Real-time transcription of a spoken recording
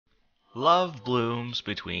Love Blooms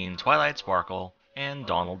Between Twilight Sparkle and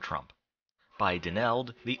Donald Trump by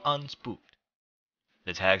Deneld the Unspooked.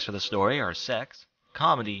 The tags for the story are sex,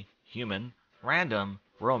 comedy, human, random,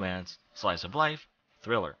 romance, slice of life,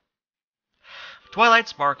 thriller. Twilight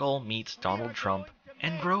Sparkle meets Donald Trump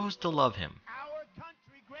and grows to love him.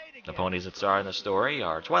 The ponies that star in the story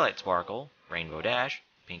are Twilight Sparkle, Rainbow Dash,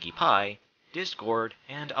 Pinkie Pie, Discord,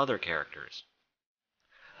 and other characters.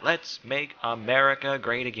 Let's make America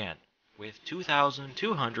great again, with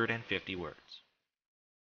 2,250 words.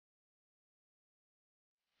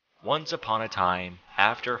 Once upon a time,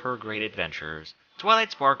 after her great adventures,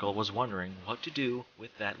 Twilight Sparkle was wondering what to do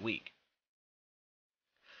with that week.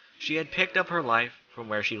 She had picked up her life from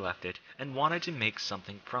where she left it and wanted to make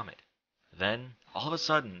something from it. Then, all of a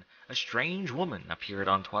sudden, a strange woman appeared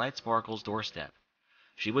on Twilight Sparkle's doorstep.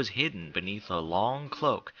 She was hidden beneath a long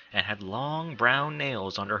cloak and had long brown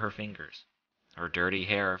nails under her fingers. Her dirty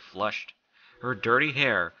hair flushed. Her dirty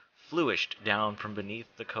hair flourished down from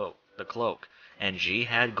beneath the cloak, and she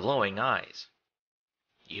had glowing eyes.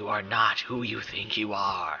 "You are not who you think you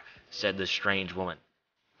are," said the strange woman.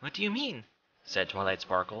 "What do you mean?" said Twilight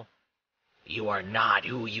Sparkle. "You are not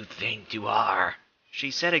who you think you are," she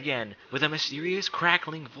said again, with a mysterious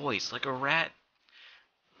crackling voice like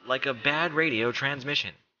a bad radio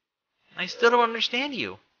transmission. "I still don't understand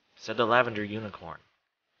you," said the Lavender Unicorn.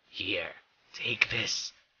 "Here, take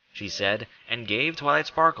this," she said, and gave Twilight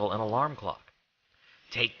Sparkle an alarm clock.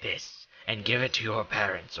 "Take this, and give it to your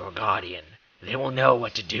parents or guardian. They will know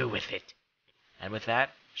what to do with it." And with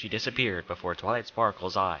that, she disappeared before Twilight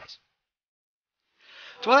Sparkle's eyes.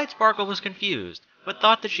 Twilight Sparkle was confused, but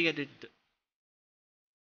thought she had to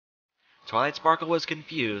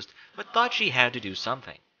do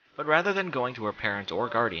something. But rather than going to her parent or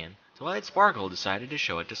guardian, Twilight Sparkle decided to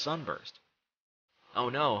show it to Sunburst. "Oh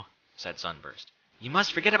no," said Sunburst. "You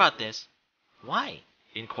must forget about this." "Why?"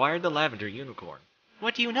 inquired the Lavender Unicorn.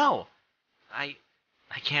 "What do you know?" I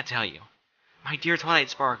can't tell you. My dear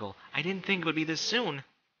Twilight Sparkle, I didn't think it would be this soon."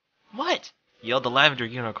 "What?" yelled the Lavender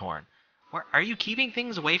Unicorn. "Are you keeping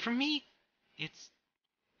things away from me?"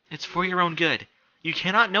 It's for your own good. You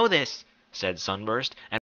cannot know this," said Sunburst,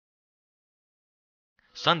 and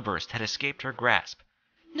Sunburst had escaped her grasp.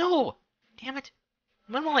 "No! Damn it!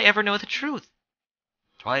 When will I ever know the truth?"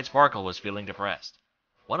 Twilight Sparkle was feeling depressed.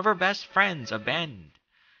 One of her best friends abandoned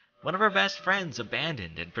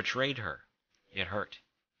and betrayed her. It hurt.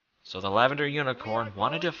 So the Lavender Unicorn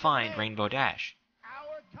wanted to find Rainbow Dash.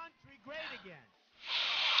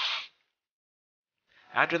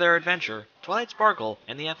 After their adventure, Twilight Sparkle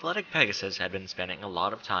and the Athletic Pegasus had been spending a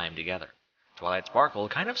lot of time together. Twilight Sparkle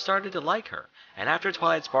kind of started to like her, and after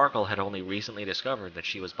Twilight Sparkle had only recently discovered that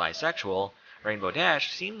she was bisexual, Rainbow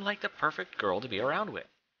Dash seemed like the perfect girl to be around with.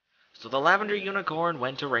 So the Lavender Unicorn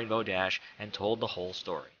went to Rainbow Dash and told the whole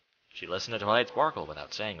story. She listened to Twilight Sparkle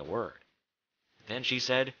without saying a word. Then she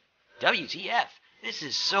said, "WTF, this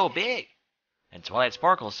is so big." And Twilight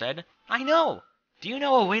Sparkle said, "I know. Do you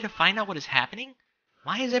know a way to find out what is happening?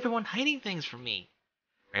 Why is everyone hiding things from me?"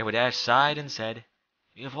 Rainbow Dash sighed and said,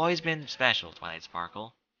 "You have always been special, Twilight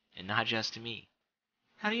Sparkle, and not just to me."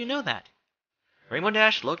 "How do you know that?" Rainbow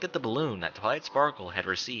Dash looked at the balloon that Twilight Sparkle had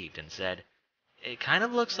received and said, "It kind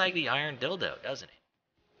of looks like the iron dildo, doesn't it?"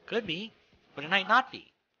 "Could be, but it might not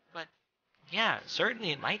be. But, yeah, certainly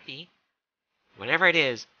it might be. Whatever it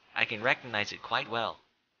is, I can recognize it quite well.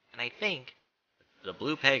 And I think," the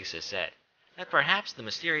Blue Pegasus said, "that perhaps the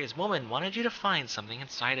mysterious woman wanted you to find something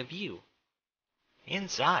inside of you."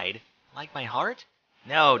 "Inside? Like my heart?"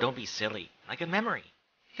 "No, don't be silly. Like a memory.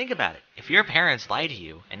 Think about it. If your parents lied to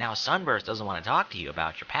you, and now Sunburst doesn't want to talk to you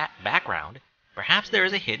about your background, perhaps there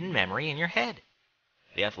is a hidden memory in your head."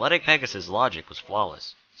 The Athletic Pegasus' logic was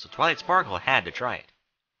flawless, so Twilight Sparkle had to try it.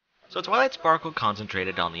 So Twilight Sparkle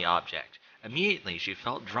concentrated on the object. Immediately she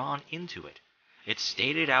felt drawn into it. It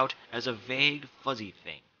stated out as a vague, fuzzy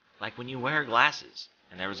thing, like when you wear glasses,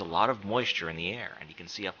 and there is a lot of moisture in the air, and you can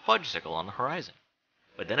see a fudgesicle on the horizon.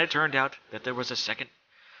 But then it turned out that there was a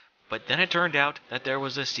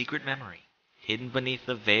secret memory, hidden beneath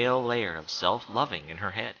the veil layer of self-loving in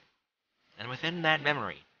her head. And within that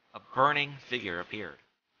memory, a burning figure appeared.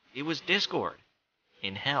 It was Discord,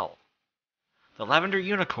 in hell. The Lavender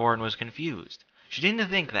Unicorn was confused. She didn't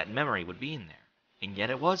think that memory would be in there, and yet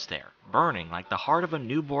it was there, burning like the heart of a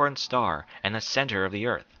newborn star and the center of the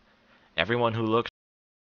earth. Everyone who looked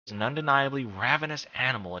was an undeniably ravenous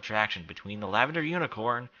animal attraction between the Lavender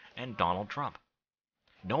Unicorn and Donald Trump.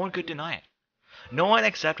 No one could deny it. No one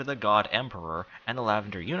except the God Emperor and the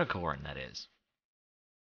Lavender Unicorn, that is.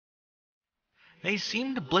 They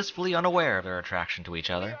seemed blissfully unaware of their attraction to each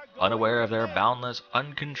other, unaware of their boundless,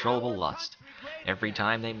 uncontrollable lust. Every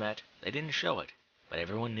time they met, they didn't show it, but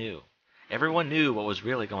everyone knew. Everyone knew what was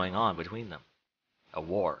really going on between them. A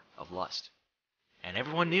war of lust. And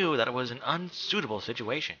everyone knew that it was an unsuitable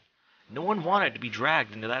situation. No one wanted to be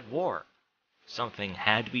dragged into that war. Something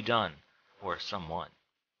had to be done, or someone.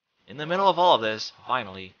 In the middle of all of this,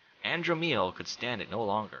 finally, Andromeda could stand it no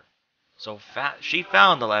longer. So she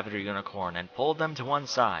found the Lavender Unicorn and pulled them to one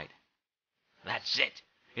side. That's it.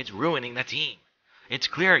 It's ruining the team. It's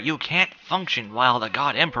clear you can't function while the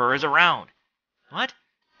God Emperor is around. What?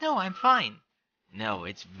 No, I'm fine. No,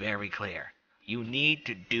 it's very clear. You need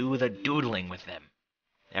to do the doodling with them.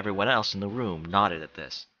 Everyone else in the room nodded at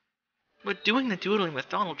this. But doing the doodling with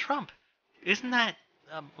Donald Trump, isn't that,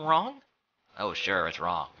 wrong? Oh, sure, it's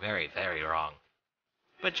wrong. Very, very wrong.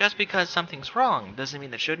 But just because something's wrong doesn't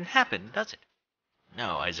mean it shouldn't happen, does it?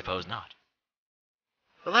 No, I suppose not.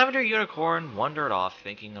 The Lavender Unicorn wandered off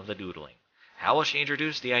thinking of the doodling. How will she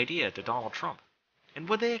introduce the idea to Donald Trump? And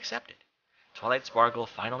would they accept it? Twilight Sparkle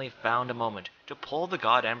finally found a moment to pull the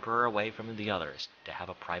God Emperor away from the others to have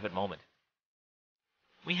a private moment.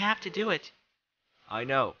 We have to do it. I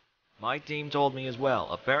know. My team told me as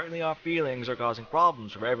well. Apparently our feelings are causing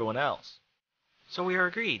problems for everyone else. So we are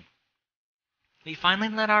agreed. We finally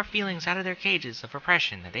let our feelings out of their cages of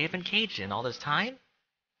repression that they have been caged in all this time?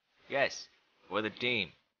 Yes, for the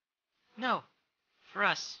team. No, for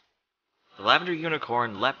us. The Lavender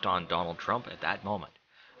Unicorn leapt on Donald Trump at that moment.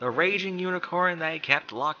 The raging unicorn they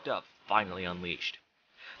kept locked up finally unleashed.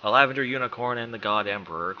 The Lavender Unicorn and the God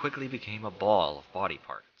Emperor quickly became a ball of body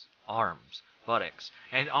parts, arms, buttocks,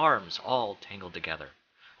 and arms all tangled together.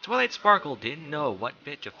 Twilight Sparkle didn't know what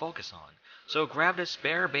bit to focus on, so grabbed a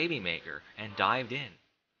spare baby maker and dived in.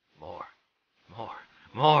 More, more,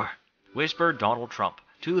 more, whispered Donald Trump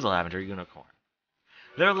to the Lavender Unicorn.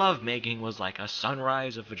 Their love-making was like a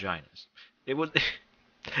sunrise of vaginas. It was...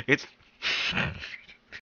 it's...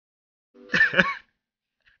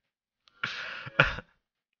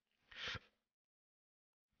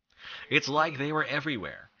 It's like they were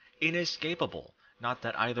everywhere, inescapable, not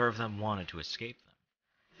that either of them wanted to escape them.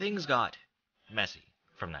 Things got messy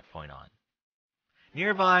from that point on.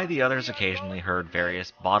 Nearby, the others occasionally heard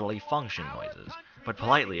various bodily function noises, but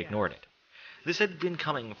politely ignored it. This had been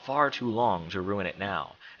coming far too long to ruin it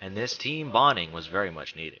now, and this team bonding was very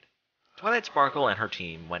much needed. Twilight Sparkle and her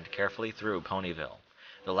team went carefully through Ponyville.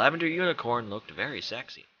 The Lavender Unicorn looked very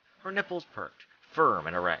sexy. Her nipples perked, firm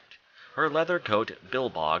and erect. Her leather coat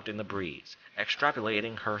billbogged in the breeze,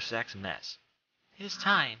 extrapolating her sex mess. It's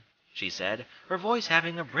time, she said, her voice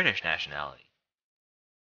having a British nationality.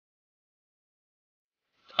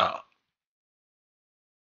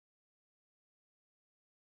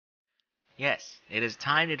 Yes, it is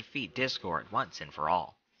time to defeat Discord once and for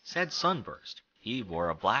all, said Sunburst. He wore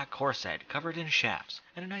a black corset covered in shafts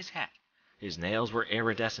and a nice hat. His nails were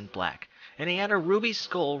iridescent black, and he had a ruby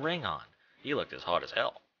skull ring on. He looked as hot as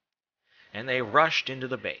hell. And they rushed into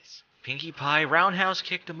the base. Pinkie Pie roundhouse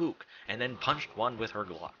kicked a mook, and then punched one with her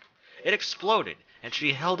Glock. It exploded, and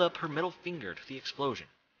she held up her middle finger to the explosion.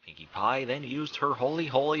 Pinkie Pie then used her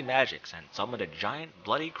holy magics and summoned a giant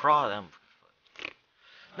bloody craw.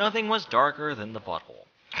 Nothing was darker than the butthole.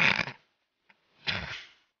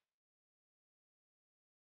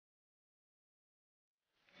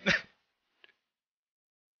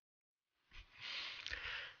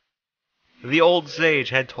 The old sage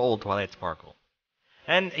had told Twilight Sparkle.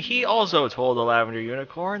 And he also told the Lavender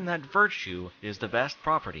Unicorn that virtue is the best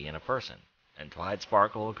property in a person, and Twilight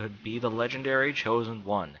Sparkle could be the legendary chosen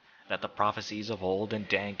one that the prophecies of old and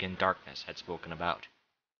dank and darkness had spoken about.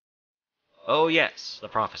 Oh yes, the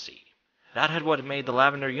prophecy. That had what made the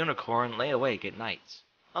Lavender Unicorn lay awake at nights.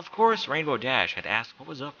 Of course Rainbow Dash had asked what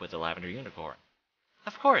was up with the Lavender Unicorn.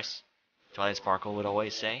 Of course, Twilight Sparkle would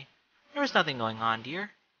always say. There was nothing going on, dear.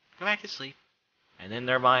 Go back to sleep. And in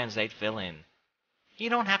their minds they'd fill in.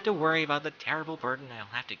 You don't have to worry about the terrible burden I'll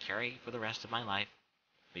have to carry for the rest of my life.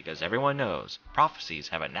 Because everyone knows prophecies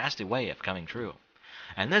have a nasty way of coming true.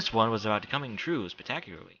 And this one was about coming true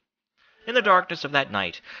spectacularly. In the darkness of that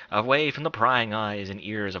night, away from the prying eyes and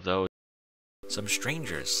ears of those, some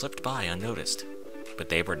strangers slipped by unnoticed. But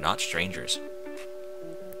they were not strangers.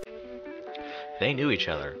 They knew each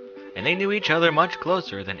other, and they knew each other much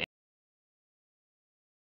closer than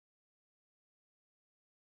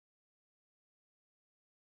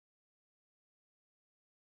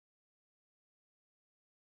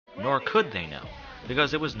nor could they know,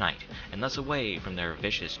 because it was night, and thus away from their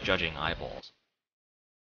vicious judging eyeballs.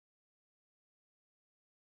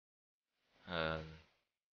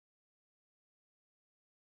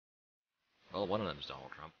 Well, one of them's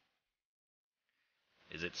Donald Trump.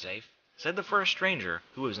 Is it safe? Said the first stranger,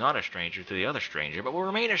 who was not a stranger to the other stranger, but will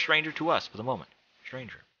remain a stranger to us for the moment.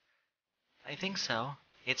 Stranger. I think so.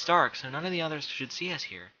 It's dark, so none of the others should see us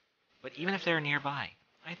here. But even if they're nearby,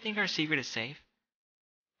 I think our secret is safe.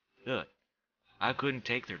 Good. I couldn't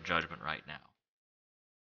take their judgment right now.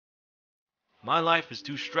 My life is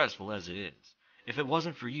too stressful as it is. If it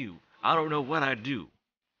wasn't for you, I don't know what I'd do.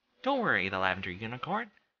 Don't worry, the Lavender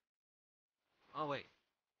Unicorn. Oh, wait.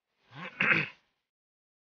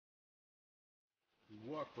 We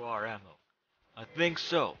walk for our ammo. I think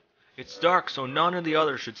so. It's dark, so none of the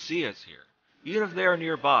others should see us here. Even if they are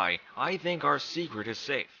nearby, I think our secret is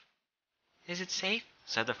safe. Is it safe?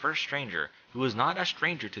 Said the first stranger, who was not a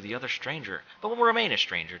stranger to the other stranger, but will remain a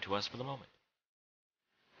stranger to us for the moment.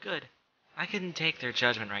 Good. I couldn't take their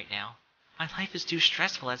judgment right now. My life is too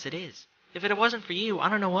stressful as it is. If it wasn't for you, I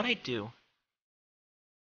don't know what I'd do.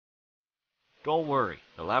 Don't worry,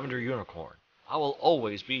 the Lavender Unicorn. I will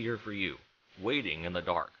always be here for you, waiting in the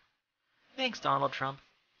dark. Thanks, Donald Trump.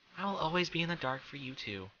 I will always be in the dark for you,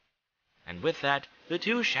 too. And with that, the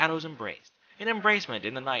two shadows embraced, an embracement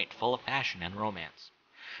in the night full of passion and romance.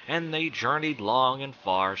 And they journeyed long and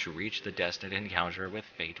far to reach the destined encounter with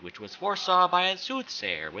fate, which was foresaw by a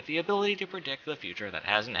soothsayer with the ability to predict the future that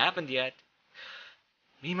hasn't happened yet.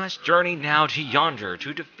 We must journey now to yonder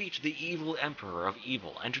to defeat the evil Emperor of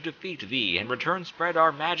Evil, and to defeat thee, and return spread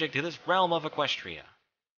our magic to this realm of Equestria.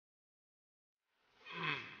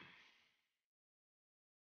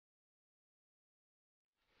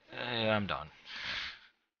 I'm done.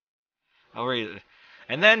 I'll read it.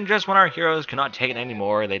 And then, just when our heroes could not take it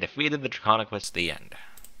anymore, they defeated the Draconiquists. The end.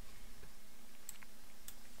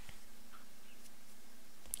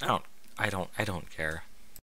 I don't care.